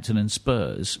Southampton and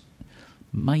Spurs,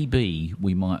 maybe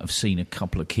we might have seen a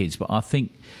couple of kids. But I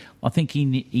think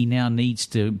he now needs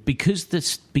to, because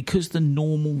the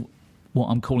normal, what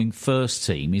I'm calling first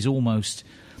team, is almost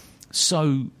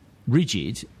so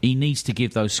rigid. He needs to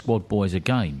give those squad boys a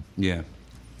game. Yeah.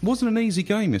 Wasn't an easy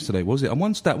game yesterday, was it? And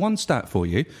one stat for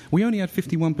you: we only had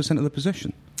 51% of the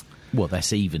possession. Well,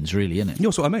 that's evens, really, isn't it?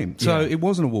 That's what I mean. So it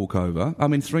wasn't a walkover. I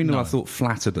mean, 3-0, I thought,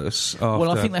 flattered us. Well,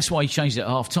 I think that's why he changed it at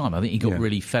half-time. I think he got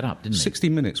really fed up, didn't he? 60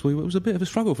 minutes. It was a bit of a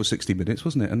struggle for 60 minutes,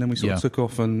 wasn't it? And then we sort of took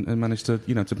off and managed to,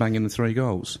 to bang in the 3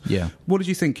 goals. Yeah. What did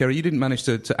you think, Kerry? You didn't manage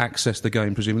to access the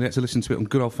game, presumably. You had to listen to it on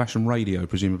good old-fashioned radio,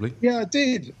 presumably. Yeah, I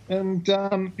did. And,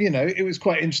 it was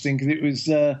quite interesting because it was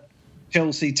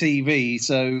Chelsea TV,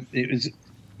 so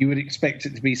you would expect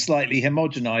it to be slightly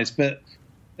homogenised, but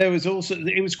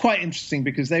it was quite interesting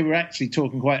because they were actually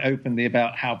talking quite openly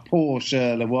about how poor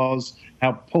Schürrle was,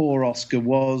 how poor Oscar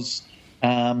was,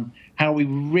 how we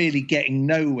were really getting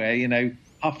nowhere,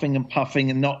 puffing and puffing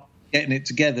and not getting it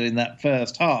together in that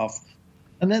first half.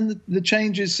 And then the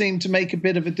changes seemed to make a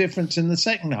bit of a difference in the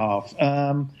second half.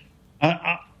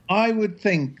 I would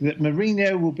think that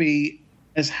Mourinho will be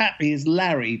as happy as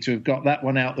Larry to have got that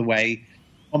one out the way.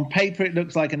 On paper, it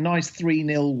looks like a nice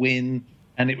 3-0 win,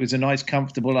 and it was a nice,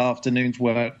 comfortable afternoon's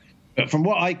work. But from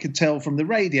what I could tell from the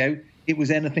radio, it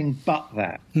was anything but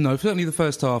that. No, certainly the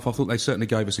first half, I thought they certainly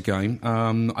gave us a game.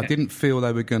 I didn't feel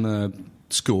they were going to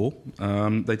score.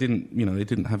 They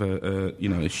didn't have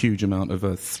a huge amount of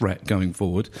a threat going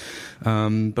forward.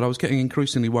 But I was getting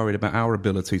increasingly worried about our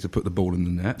ability to put the ball in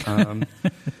the net.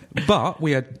 But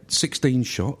we had 16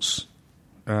 shots.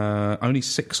 Only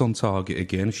 6 on target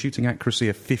again, shooting accuracy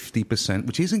of 50%,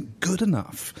 which isn't good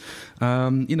enough.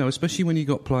 Especially when you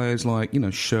got players like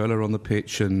Schürrle on the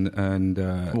pitch and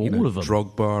all of them.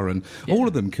 Drogba, and all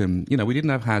of them can. We didn't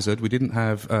have Hazard, we didn't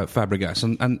have Fabregas,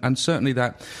 and certainly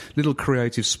that little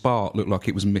creative spark looked like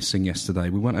it was missing yesterday.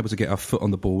 We weren't able to get our foot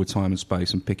on the ball with time and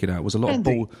space and pick it out. It was a lot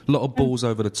of balls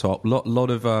over the top, a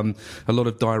lot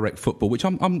of direct football, which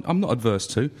I'm not adverse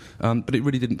to, but it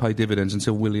really didn't pay dividends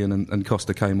until Willian and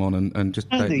Costa came on and just...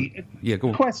 Andy, go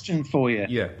on. Question for you.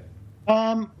 Yeah.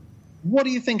 What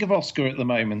do you think of Oscar at the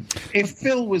moment? If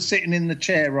Phil was sitting in the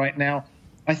chair right now,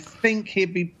 I think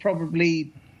he'd be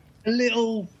probably a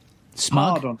little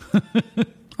smug. hard on.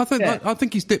 I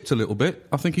think he's dipped a little bit.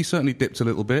 I think he certainly dipped a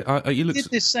little bit. He did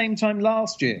this same time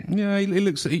last year. Yeah, he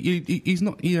looks. He's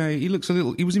not. He looks a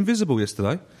little. He was invisible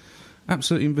yesterday.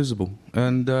 Absolutely invisible,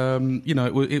 and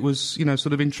it was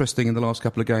sort of interesting in the last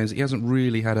couple of games. He hasn't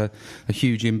really had a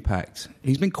huge impact.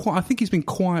 I think he's been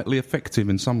quietly effective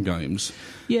in some games.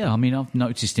 Yeah, I mean, I've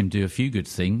noticed him do a few good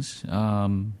things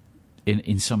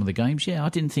in some of the games. Yeah, I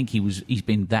didn't think he's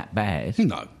been that bad.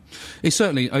 No, I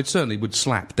certainly would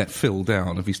slap that Phil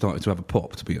down if he started to have a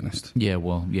pop. To be honest. Yeah,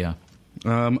 well, yeah.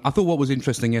 I thought what was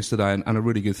interesting yesterday, and a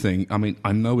really good thing, I mean,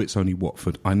 I know it's only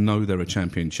Watford, I know they're a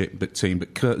championship team,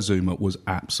 but Kurt Zouma was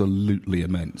absolutely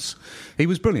immense. He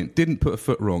was brilliant, didn't put a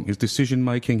foot wrong. His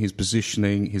decision-making, his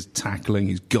positioning, his tackling,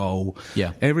 his goal,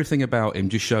 everything about him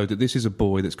just showed that this is a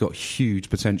boy that's got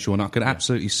huge potential, and I could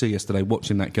absolutely see yesterday,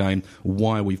 watching that game,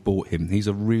 why we've bought him. He's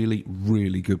a really,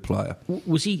 really good player.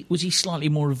 Was he slightly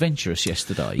more adventurous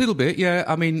yesterday? A little bit, yeah.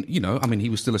 I mean, he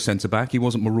was still a centre-back. He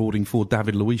wasn't marauding for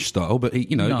David Luiz style, but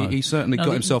he certainly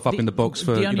got himself up in the box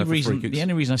for free kicks. The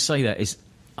only reason I say that is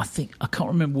I can't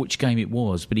remember which game it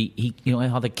was, but he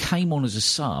either came on as a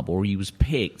sub or he was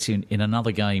picked in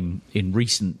another game in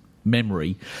recent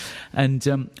memory. And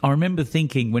I remember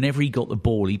thinking whenever he got the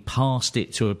ball, he passed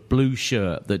it to a blue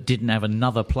shirt that didn't have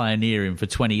another player near him for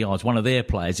 20 yards, one of their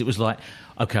players. It was like,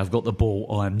 OK, I've got the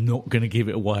ball. I'm not going to give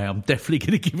it away. I'm definitely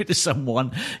going to give it to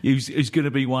someone who's going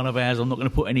to be one of ours. I'm not going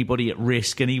to put anybody at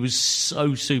risk. And he was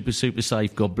so super, super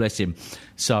safe. God bless him.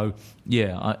 So,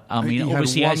 yeah, I mean,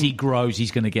 obviously as he grows, he's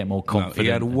going to get more confident. No, he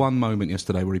had one moment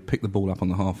yesterday where he picked the ball up on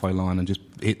the halfway line and just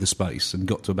hit the space and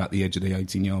got to about the edge of the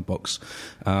 18-yard box.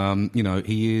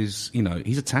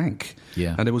 He's a tank.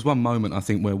 Yeah. And there was one moment, I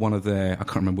think, where one of I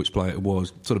can't remember which player it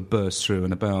was, sort of burst through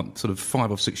and about sort of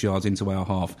 5 or 6 yards into our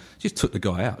half, just took the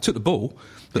guy out. Took the ball,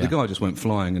 but the guy just went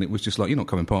flying, and it was just like, you're not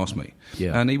coming past me.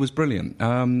 Yeah. And he was brilliant.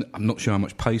 I'm not sure how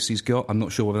much pace he's got. I'm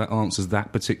not sure whether that answers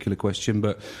that particular question,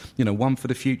 but, one for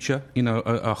the future,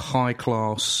 a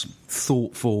high-class,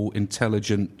 thoughtful,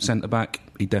 intelligent centre-back,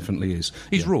 he definitely is.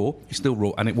 He's raw. He's still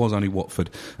raw, and it was only Watford.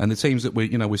 And the teams that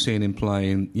we're seeing him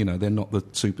playing, they're not the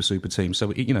super team.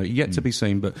 So yet to be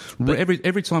seen. But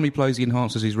every time he plays, he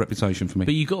enhances his reputation for me.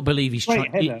 But you got to believe he's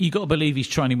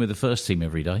training with the first team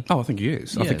every day. Oh, I think he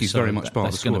is. I think he's very much part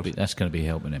of the squad. That's going to be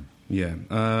helping him. Yeah.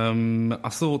 I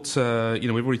thought,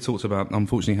 we've already talked about,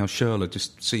 unfortunately, how Schürrle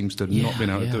just seems to not been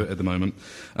able to do it at the moment.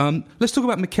 Let's talk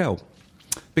about Mikel.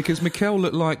 Because Mikel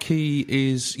looked like he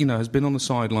is, has been on the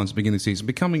sidelines at the beginning of the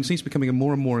season, seems becoming a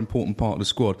more and more important part of the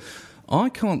squad. I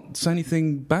can't say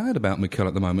anything bad about Mikel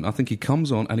at the moment. I think he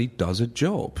comes on and he does a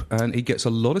job. And he gets a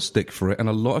lot of stick for it and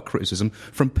a lot of criticism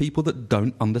from people that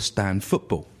don't understand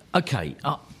football. OK,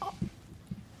 how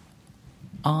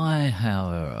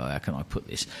can I put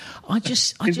this?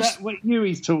 Is that what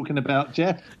he's talking about,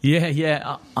 Jeff?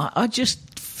 Yeah. I just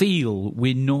feel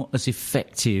we're not as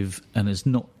effective and as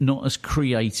not as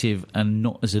creative and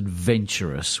not as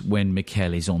adventurous when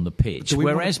Mikel is on the pitch.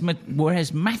 Whereas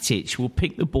Matic will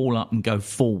pick the ball up and go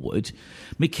forward,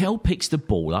 Mikel picks the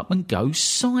ball up and goes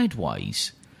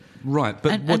sideways. Right,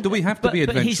 but do we have to be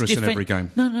adventurous in every game?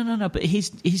 No. But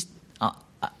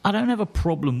I don't have a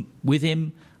problem with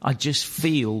him. I just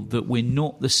feel that we're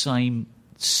not the same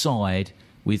side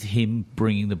with him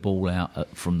bringing the ball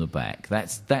out from the back.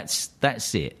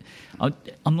 That's it.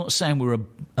 I'm not saying we're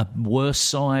a worse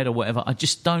side or whatever. I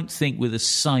just don't think we're the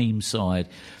same side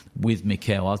with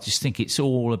Mikel. I just think it's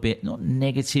all a bit, not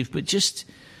negative, but just,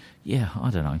 I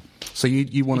don't know. So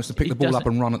you want us to pick the ball up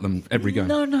and run at them every game?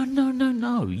 No.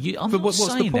 no. I'm not What's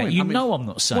the saying point? that. You know I'm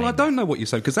not saying Well, I don't know what you're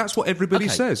saying, because that's what everybody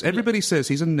says. Everybody says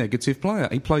he's a negative player.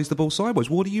 He plays the ball sideways.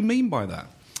 What do you mean by that?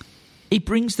 He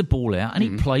brings the ball out and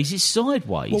he plays it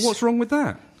sideways. Well, what's wrong with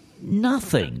that?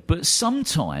 Nothing. But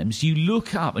sometimes you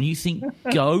look up and you think,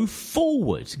 go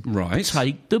forward. Right.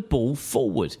 Take the ball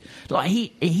forward. Like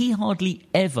he hardly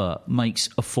ever makes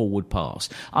a forward pass.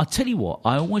 I'll tell you what,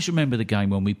 I always remember the game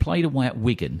when we played away at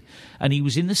Wigan and he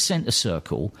was in the centre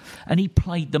circle and he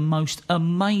played the most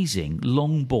amazing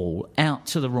long ball out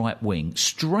to the right wing,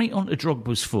 straight onto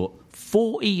Drogba's foot,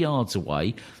 40 yards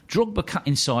away. Drogba cut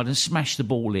inside and smashed the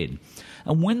ball in.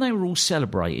 And when they were all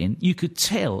celebrating, you could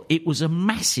tell it was a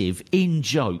massive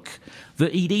in-joke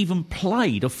that he'd even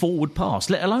played a forward pass,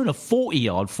 let alone a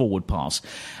 40-yard forward pass.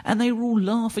 And they were all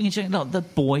laughing and saying, look, the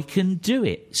boy can do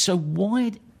it. So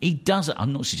why he does it?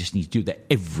 I'm not suggesting he's do that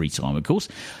every time, of course.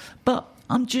 But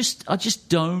I just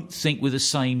don't think we're the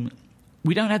same.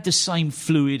 We don't have the same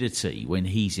fluidity when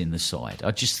he's in the side.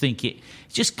 I just think it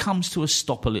just comes to a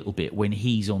stop a little bit when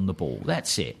he's on the ball.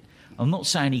 That's it. I'm not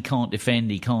saying he can't defend,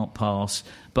 he can't pass,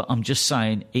 but I'm just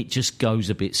saying it just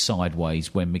goes a bit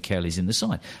sideways when Mikel is in the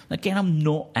side. Again, I'm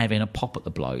not having a pop at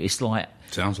the bloke. It's like...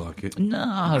 Sounds like it.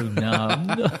 No.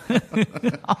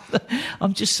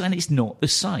 I'm just saying it's not the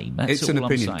same. That's it's an all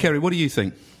opinion. I'm saying. Kerry, what do you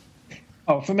think?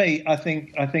 Oh, for me, I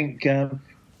think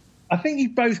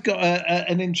you've both got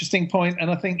an interesting point,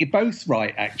 and I think you're both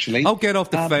right, actually. Oh, get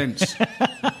off the fence.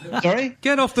 Sorry?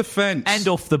 Get off the fence. And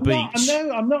off the beach.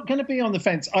 No, I'm not going to be on the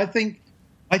fence. I think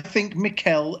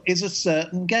Mikel is a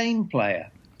certain game player.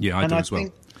 Yeah, I do as well.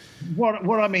 Think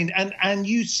what I mean, and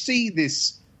you see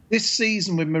this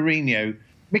season with Mourinho,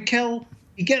 Mikel,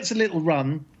 he gets a little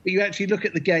run, but you actually look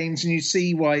at the games and you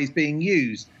see why he's being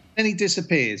used. Then he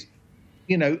disappears.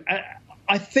 You know,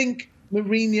 I think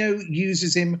Mourinho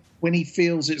uses him when he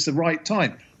feels it's the right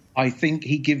time. I think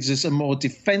he gives us a more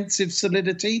defensive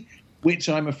solidity, which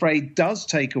I'm afraid does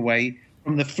take away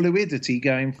from the fluidity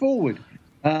going forward.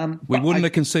 We wouldn't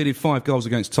have conceded 5 goals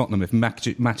against Tottenham if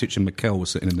Matic and Mikel were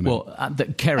sitting in the middle. Well,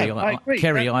 Kerry, I agree.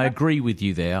 Kerry, I agree with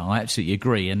you there. I absolutely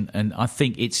agree, and I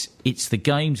think it's the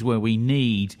games where we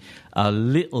need a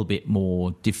little bit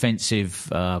more defensive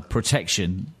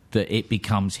protection that it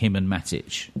becomes him and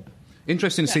Matic.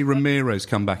 Interesting to see Ramirez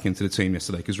come back into the team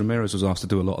yesterday, because Ramirez was asked to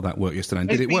do a lot of that work yesterday and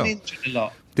did it well. He's been injured a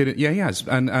lot. Did it? Yeah, he has.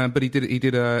 But he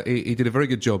did a very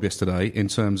good job yesterday in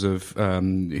terms of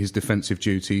his defensive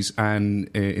duties and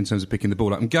in terms of picking the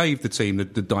ball up, and gave the team the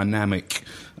dynamic,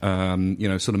 sort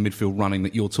of midfield running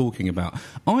that you're talking about.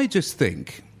 I just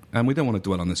think, and we don't want to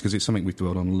dwell on this because it's something we've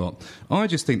dwelled on a lot, I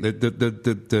just think that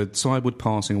the sideward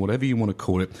passing, whatever you want to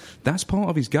call it, that's part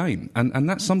of his game. And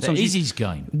that's sometimes... That is his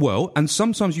game. Well, and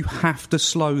sometimes you have to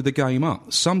slow the game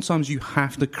up. Sometimes you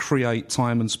have to create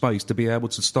time and space to be able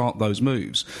to start those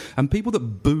moves. And people that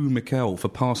boo Mikel for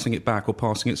passing it back or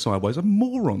passing it sideways are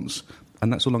morons.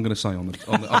 And that's all I'm going to say on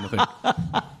the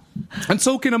thing. And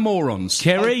talking of morons,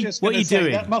 Kerry, what are you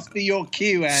doing? That must be your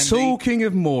cue, Andy. Talking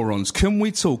of morons, can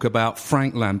we talk about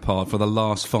Frank Lampard for the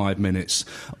last 5 minutes?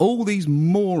 All these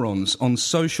morons on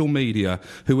social media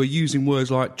who are using words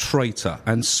like traitor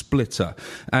and splitter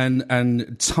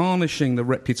and tarnishing the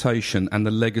reputation and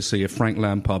the legacy of Frank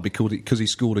Lampard because he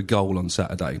scored a goal on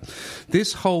Saturday.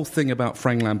 This whole thing about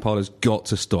Frank Lampard has got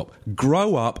to stop.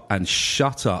 Grow up and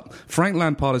shut up. Frank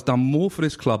Lampard has done more for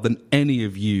this club than any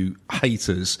of you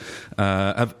haters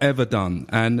have ever done.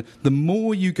 And the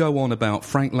more you go on about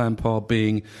Frank Lampard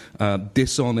being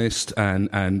dishonest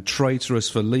and traitorous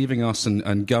for leaving us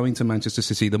and going to Manchester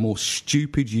City, the more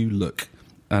stupid you look.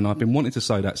 And I've been wanting to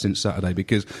say that since Saturday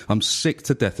because I'm sick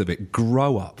to death of it.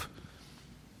 Grow up.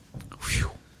 Whew.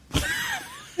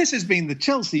 This has been the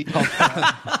Chelsea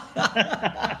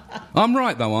podcast. I'm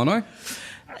right, though, aren't I?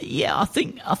 Yeah, I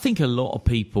think a lot of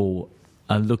people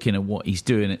are looking at what he's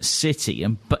doing at City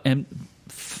and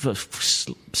for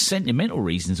sentimental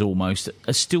reasons almost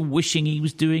are still wishing he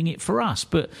was doing it for us.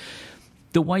 But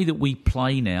the way that we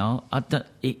play now,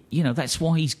 that's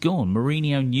why he's gone.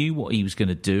 Mourinho knew what he was going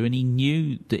to do, and he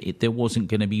knew that there wasn't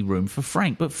going to be room for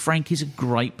Frank. But Frank is a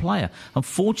great player.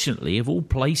 Unfortunately, of all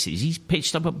places, he's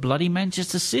pitched up at bloody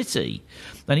Manchester City,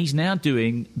 and he's now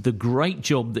doing the great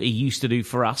job that he used to do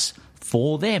for us.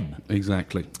 For them,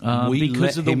 exactly,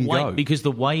 because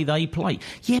the way they play.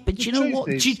 Yeah, but do you know what?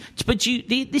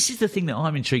 This is the thing that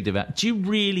I'm intrigued about. Do you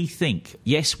really think?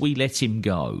 Yes, we let him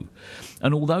go,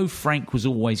 and although Frank was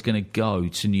always going to go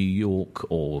to New York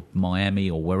or Miami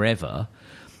or wherever,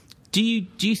 do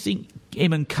you think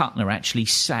him and Cutner actually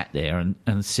sat there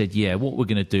and said, yeah, what we're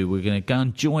going to do, we're going to go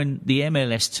and join the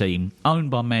MLS team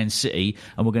owned by Man City,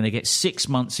 and we're going to get 6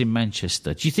 months in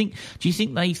Manchester. Do you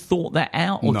think they thought that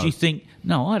out, or No. do you think?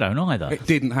 No, I don't either. It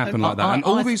didn't happen like that. And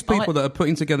all these people that are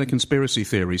putting together conspiracy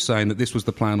theories saying that this was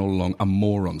the plan all along are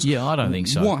morons. Yeah, I don't think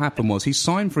so. What happened was he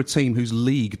signed for a team whose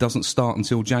league doesn't start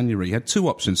until January. He had two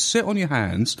options: sit on your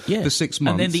hands for 6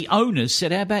 months, and then the owners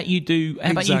said, "How about you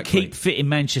Exactly. keep fit in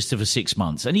Manchester for 6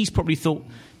 months?" And he's probably thought,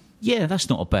 "Yeah, that's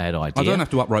not a bad idea. I don't have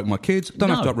to uproot my kids. Don't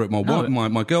have to uproot my wife,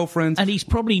 my girlfriend." And he's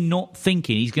probably not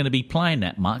thinking he's going to be playing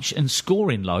that much and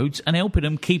scoring loads and helping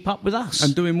them keep up with us.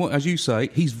 And doing what, as you say,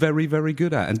 he's very, very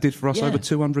good at and did for us Yeah. over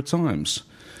 200 times.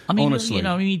 I mean, honestly.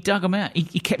 he dug them out.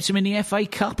 He kept them in the FA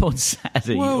Cup on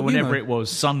Saturday or whenever it was,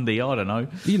 Sunday, I don't know.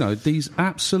 You know, these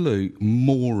absolute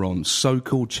morons,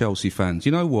 so-called Chelsea fans,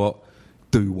 you know what?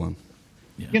 Do one.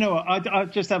 Yeah. You know what? I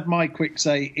just have my quick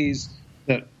say is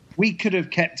that we could have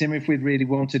kept him if we'd really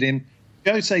wanted him.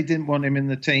 Jose didn't want him in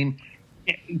the team.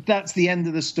 That's the end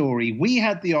of the story. We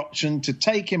had the option to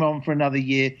take him on for another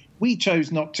year. We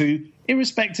chose not to,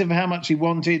 irrespective of how much he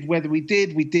wanted. Whether we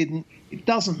did, we didn't, it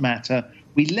doesn't matter.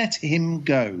 We let him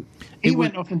go. He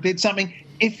went off and did something.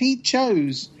 If he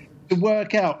chose to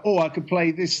work out, I could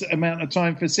play this amount of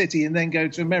time for City and then go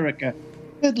to America,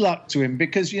 good luck to him,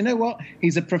 because you know what?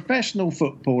 He's a professional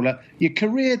footballer. Your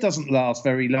career doesn't last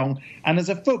very long. And as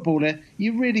a footballer,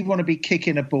 you really want to be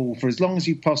kicking a ball for as long as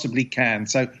you possibly can.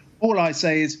 So all I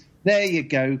say is, there you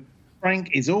go. Frank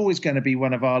is always going to be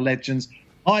one of our legends.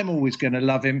 I'm always going to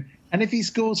love him. And if he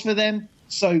scores for them,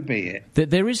 so be it.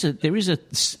 There is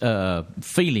a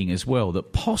feeling as well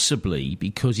that possibly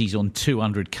because he's on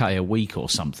 200k a week or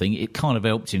something, it kind of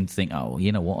helped him think, oh,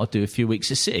 you know what, I'll do a few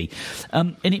weeks at City.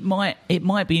 And it might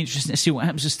be interesting to see what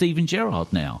happens to Steven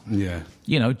Gerrard now. Yeah.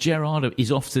 You know, Gerrard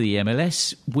is off to the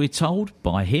MLS, we're told,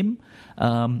 by him.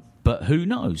 But who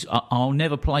knows? I'll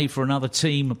never play for another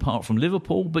team apart from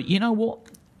Liverpool. But you know what?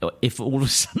 If all of a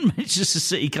sudden Manchester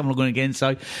City come along again,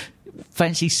 so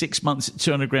fancy 6 months at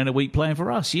 $200,000 a week playing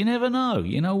for us. You never know.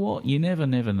 You know what? You never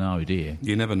know, do you?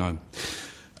 You never know.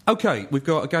 OK, we've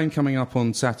got a game coming up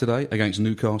on Saturday against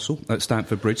Newcastle at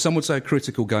Stamford Bridge. Some would say a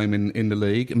critical game in the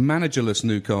league. Managerless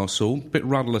Newcastle, a bit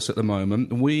rudderless at the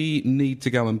moment. We need to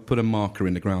go and put a marker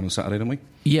in the ground on Saturday, don't we?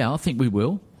 Yeah, I think we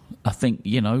will. I think,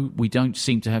 we don't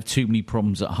seem to have too many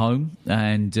problems at home.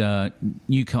 And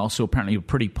Newcastle apparently were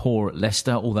pretty poor at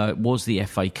Leicester, although it was the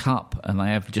FA Cup and they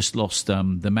have just lost the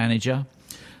manager.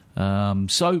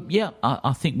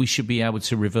 I think we should be able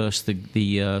to reverse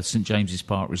the St James's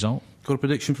Park result. Got a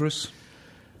prediction for us?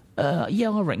 I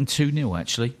reckon 2-0,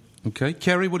 actually. OK.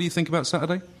 Kerry, what do you think about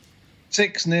Saturday?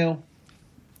 6-0.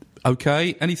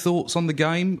 OK. Any thoughts on the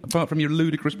game, apart from your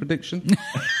ludicrous prediction?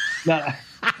 No.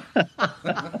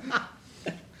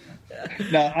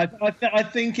 No, I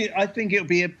think it'll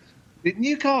be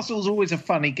Newcastle's always a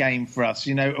funny game for us.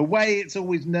 You know, away it's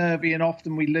always nervy and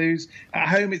often we lose. At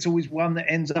home it's always one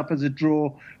that ends up as a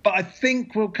draw. But I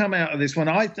think we'll come out of this one.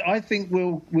 I think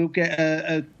we'll get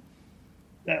a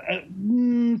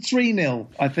 3-0,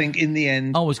 I think, in the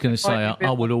end. I was going to say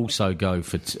I would also go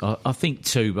for I think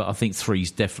 2, but I think 3's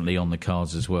definitely on the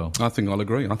cards as well. I think I'll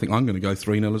agree. I think I'm going to go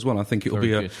 3-0 as well. I think it'll Very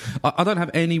be good. I don't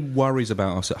have any worries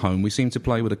about us at home. We seem to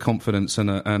play with a confidence and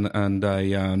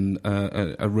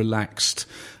a relaxed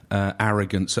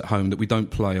arrogance at home that we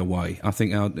don't play away. I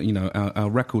think our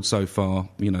record so far,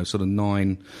 sort of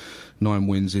 9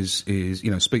 wins is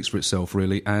speaks for itself,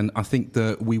 really. And I think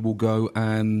that we will go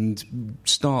and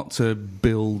start to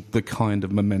build the kind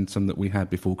of momentum that we had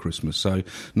before Christmas. So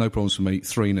no problems for me,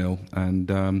 3-0. And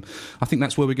I think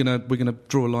that's where we're gonna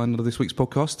draw a line under this week's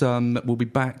podcast. We'll be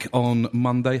back on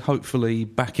Monday, hopefully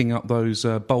backing up those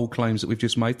bold claims that we've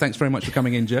just made. Thanks very much for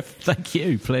coming in, Jeff. Thank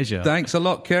you. Pleasure. Thanks a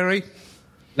lot, Kerry.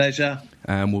 Pleasure.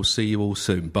 And we'll see you all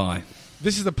soon. Bye.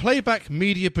 This is a Playback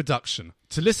Media production.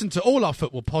 To listen to all our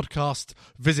football podcasts,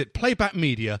 visit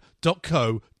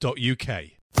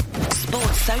playbackmedia.co.uk.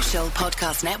 Sports Social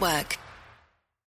Podcast Network.